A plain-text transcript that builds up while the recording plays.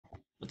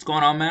What's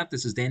going on, Matt?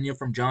 This is Daniel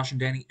from Josh and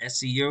Danny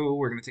Seo.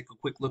 We're going to take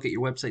a quick look at your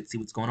website, see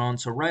what's going on.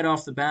 So right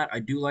off the bat, I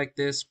do like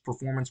this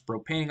performance pro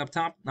painting up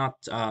top. Not,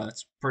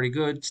 it's pretty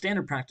good.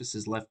 Standard practice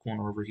is left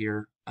corner over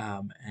here,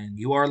 and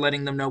you are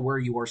letting them know where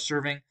you are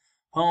serving.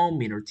 Home,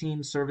 meet our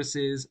team,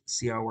 services,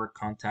 see our work,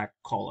 contact,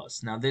 call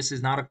us. Now this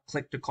is not a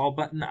click to call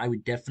button. I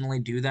would definitely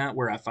do that.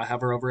 Where if I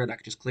hover over it, I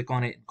could just click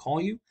on it and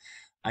call you.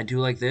 I do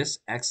like this.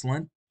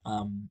 Excellent.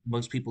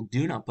 Most people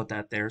do not put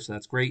that there, so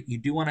that's great. You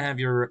do want to have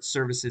your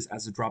services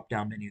as a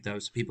drop-down menu, though,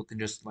 so people can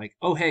just like,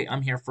 oh, hey,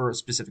 I'm here for a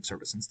specific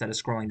service instead of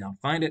scrolling down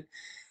to find it.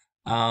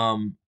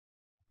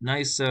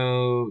 Nice.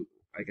 So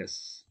I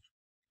guess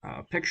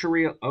picture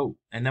reel. Oh,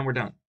 and then we're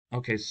done.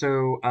 Okay,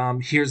 so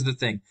here's the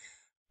thing.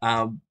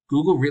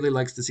 Google really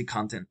likes to see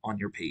content on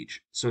your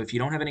page. So if you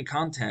don't have any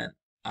content,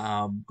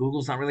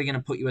 Google's not really going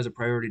to put you as a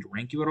priority to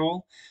rank you at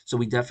all. So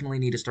we definitely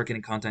need to start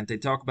getting content. They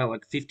talk about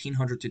like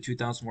 1,500 to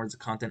 2,000 words of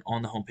content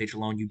on the homepage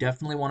alone. You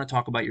definitely want to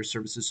talk about your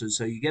services.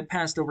 So you get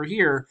past over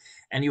here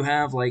and you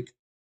have like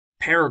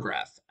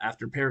paragraph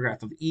after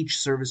paragraph of each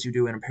service you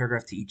do and a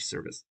paragraph to each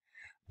service.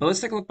 But let's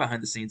take a look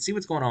behind the scenes, see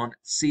what's going on,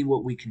 see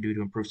what we can do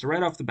to improve. So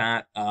right off the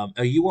bat, a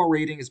UR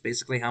rating is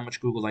basically how much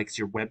Google likes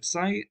your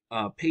website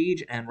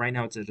page, and right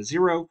now it's at a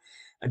 0.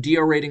 A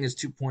DR rating is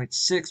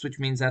 2.6, which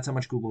means that's how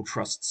much Google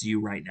trusts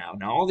you right now.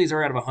 Now, all these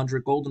are out of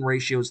 100. Golden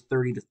ratio is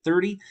 30 to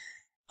 30.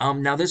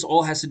 Now, this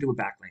all has to do with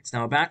backlinks.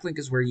 Now, a backlink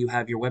is where you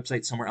have your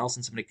website somewhere else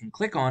and somebody can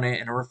click on it,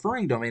 and a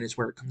referring domain is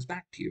where it comes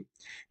back to you.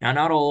 Now,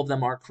 not all of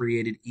them are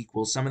created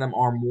equal. Some of them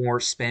are more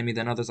spammy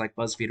than others, like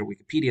BuzzFeed or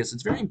Wikipedia, so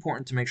it's very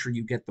important to make sure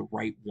you get the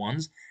right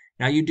ones.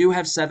 Now, you do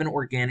have 7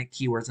 organic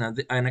keywords. Now,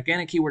 an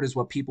organic keyword is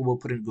what people will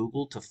put in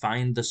Google to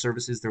find the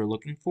services they're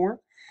looking for.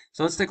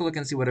 So let's take a look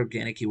and see what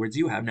organic keywords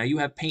you have. Now, you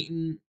have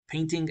painting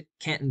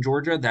Canton,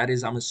 Georgia. That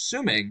is, I'm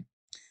assuming,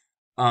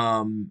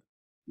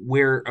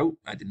 where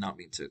I did not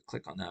mean to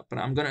click on that, but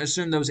I'm going to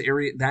assume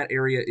that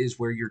area is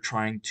where you're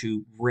trying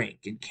to rank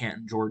in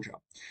Canton, Georgia.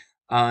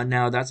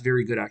 Now that's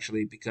very good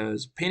actually,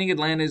 because painting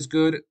Atlanta is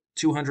good,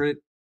 200,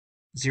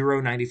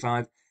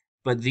 0.95,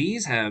 but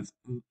these have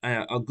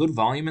a good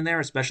volume in there,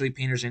 especially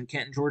painters in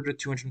Canton, Georgia,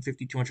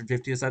 250,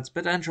 250. So that's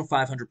potential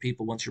 500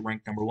 people once you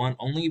rank number 1.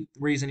 Only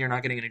reason you're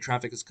not getting any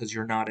traffic is because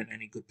you're not in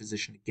any good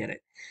position to get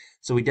it.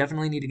 So we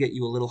definitely need to get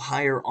you a little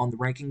higher on the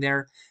ranking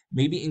there.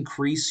 Maybe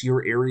increase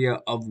your area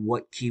of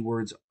what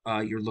keywords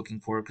you're looking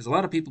for, because a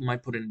lot of people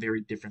might put in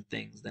very different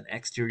things than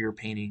exterior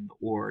painting,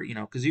 or,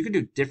 because you can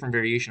do different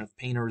variation of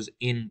painters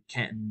in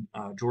Canton,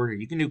 Georgia.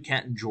 You can do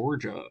Canton,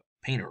 Georgia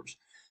painters,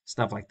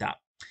 stuff like that.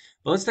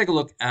 But let's take a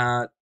look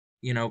at,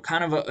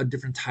 kind of a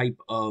different type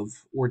of,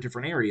 or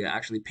different area,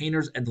 actually.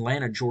 Painters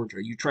Atlanta,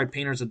 Georgia. You tried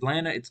Painters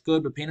Atlanta, it's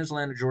good, but Painters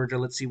Atlanta, Georgia,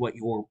 let's see what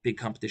your big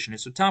competition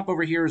is. So top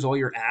over here is all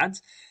your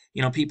ads.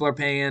 People are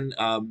paying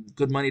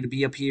good money to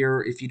be up here.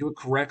 If you do it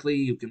correctly,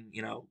 you can,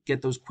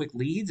 get those quick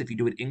leads. If you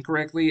do it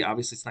incorrectly,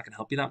 obviously it's not going to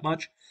help you that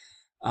much.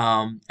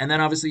 And then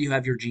obviously you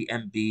have your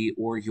GMB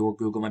or your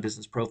Google My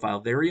Business profile.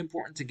 Very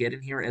important to get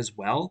in here as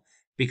well,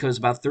 because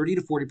about 30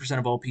 to 40%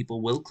 of all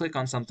people will click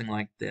on something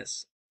like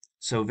this.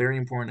 So very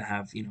important to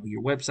have,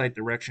 your website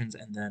directions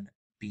and then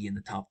be in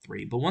the top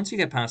 3. But once you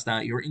get past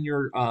that, you're in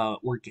your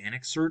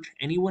organic search.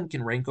 Anyone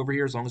can rank over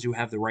here as long as you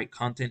have the right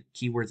content,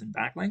 keywords, and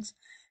backlinks.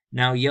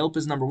 Now, Yelp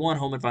is number 1,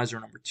 Home Advisor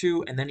number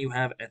 2, and then you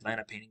have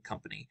Atlanta Painting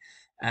Company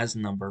as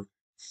number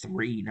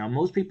 3. Now,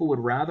 most people would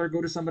rather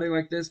go to somebody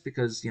like this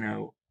because,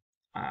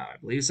 I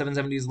believe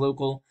 770 is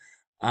local,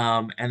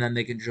 and then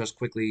they can just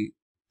quickly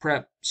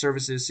prep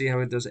services, see how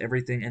it does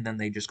everything, and then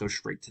they just go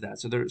straight to that.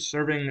 So they're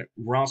serving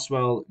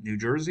Roswell, New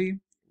Jersey.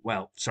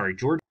 Well, sorry,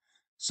 Georgia.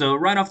 So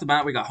right off the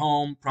bat, we got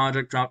home,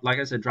 project, drop, like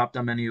I said, drop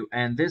down menu.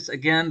 And this,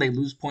 again, they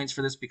lose points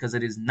for this because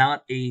it is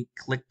not a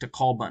click to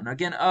call button.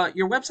 Again,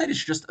 your website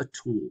is just a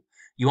tool.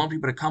 You want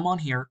people to come on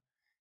here,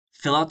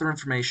 fill out their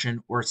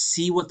information, or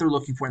see what they're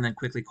looking for and then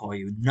quickly call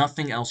you.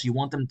 Nothing else. You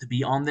want them to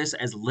be on this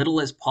as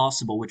little as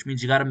possible, which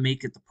means you got to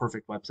make it the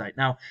perfect website.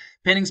 Now,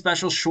 painting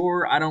specials,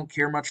 sure, I don't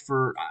care much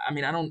for, I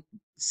don't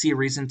see a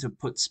reason to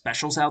put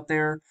specials out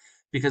there,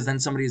 because then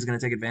somebody is going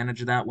to take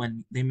advantage of that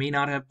when they may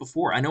not have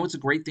before. I know it's a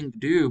great thing to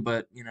do,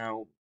 but,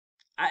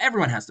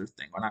 everyone has their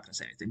thing. We're not going to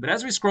say anything. But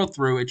as we scroll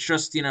through, it's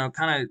just,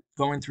 kind of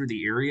going through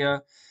the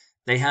area.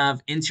 They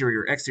have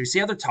interior, exterior. See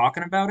how they're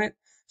talking about it?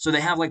 So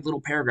they have like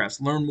little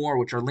paragraphs, learn more,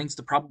 which are links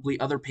to probably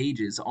other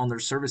pages on their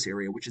service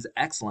area, which is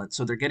excellent.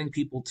 So they're getting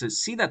people to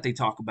see that they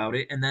talk about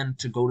it and then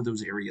to go to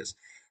those areas.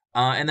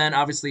 And then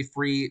obviously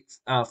free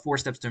 4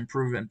 steps to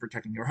improve and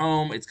protecting your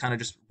home. It's kind of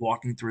just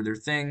walking through their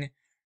thing.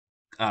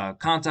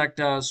 Contact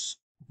us,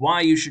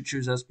 why you should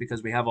choose us,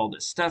 because we have all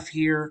this stuff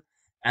here.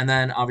 And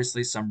then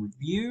obviously some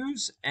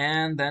reviews,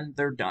 and then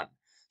they're done.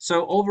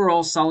 So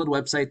overall, solid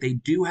website. They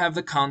do have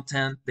the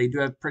content. They do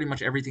have pretty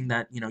much everything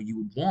that you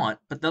would want.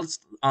 But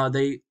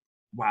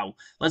wow.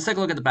 Let's take a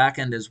look at the back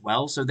end as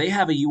well. So they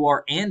have a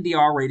UR and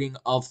DR rating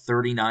of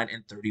 39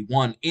 and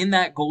 31 in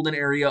that golden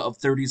area of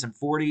 30s and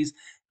 40s.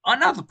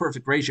 Not the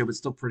perfect ratio, but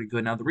still pretty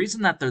good. Now the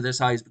reason that they're this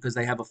high is because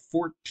they have a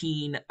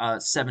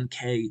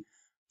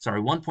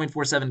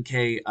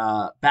 1.47K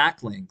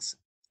backlinks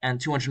and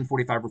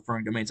 245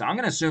 referring domains. So I'm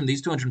going to assume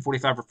these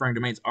 245 referring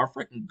domains are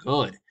freaking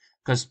good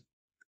because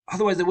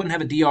otherwise they wouldn't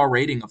have a DR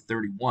rating of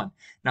 31.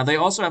 Now they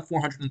also have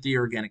 403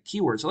 organic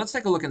keywords. So let's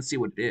take a look and see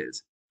what it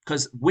is.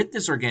 Because with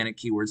this organic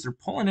keywords, they're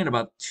pulling in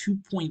about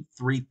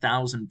 2.3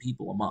 thousand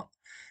people a month.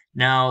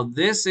 Now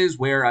this is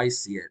where I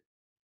see it.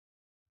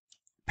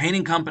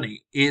 Painting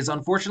company is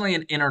unfortunately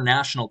an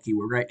international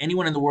keyword, right?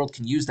 Anyone in the world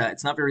can use that.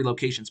 It's not very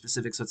location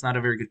specific, so it's not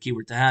a very good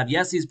keyword to have.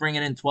 Yes, he's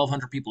bringing in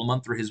 1,200 people a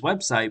month through his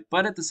website,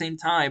 but at the same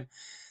time,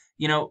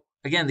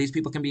 again, these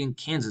people can be in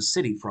Kansas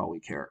City for all we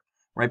care,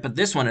 right? But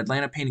this one,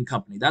 Atlanta Painting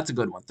Company, that's a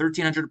good one.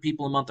 1,300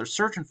 people a month are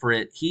searching for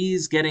it.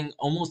 He's getting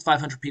almost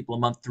 500 people a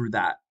month through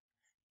that.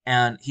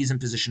 And he's in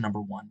position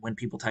number 1 when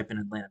people type in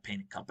Atlanta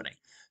Painting Company.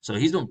 So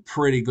he's doing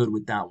pretty good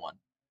with that one.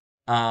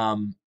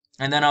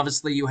 And then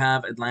obviously you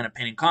have Atlanta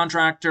Painting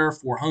Contractor,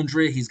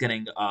 400. He's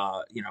getting,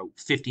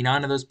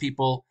 59 of those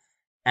people.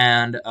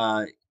 And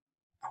I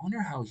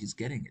wonder how he's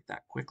getting it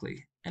that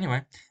quickly.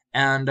 Anyway,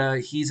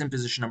 and he's in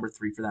position number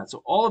 3 for that.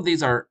 So all of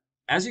these are,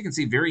 as you can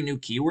see, very new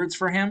keywords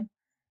for him.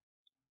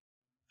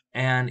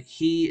 And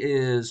he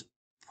is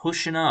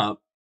pushing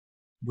up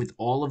with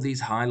all of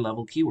these high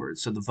level keywords.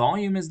 So the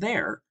volume is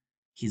there.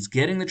 He's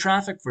getting the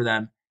traffic for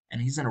them,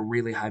 and he's in a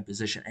really high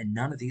position. And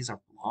none of these are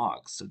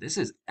blogs. So this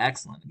is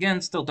excellent. Again,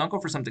 still don't go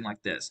for something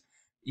like this.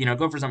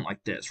 Go for something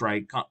like this,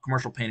 right?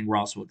 Commercial painting,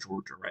 Rossville,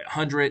 Georgia, right?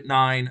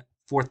 109,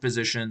 4th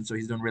position. So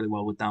he's doing really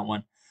well with that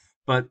one.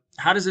 But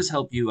how does this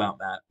help you out,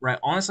 Matt? Right?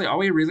 Honestly, all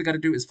we really got to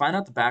do is find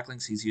out the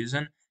backlinks he's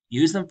using,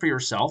 use them for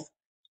yourself,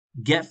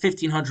 get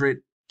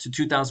 1,500 to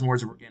 2,000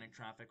 words of organic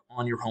traffic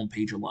on your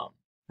homepage alone,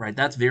 right?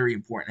 That's very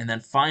important. And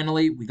then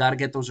finally, we got to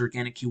get those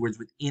organic keywords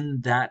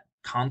within that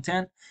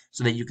content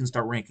so that you can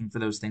start ranking for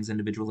those things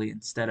individually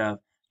instead of,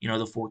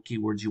 the 4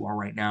 keywords you are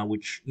right now,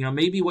 which,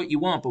 may be what you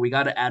want, but we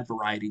got to add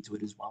variety to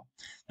it as well.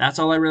 That's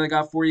all I really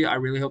got for you. I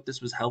really hope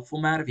this was helpful,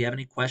 Matt. If you have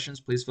any questions,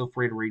 please feel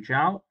free to reach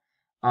out.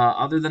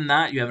 Other than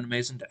that, you have an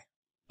amazing day.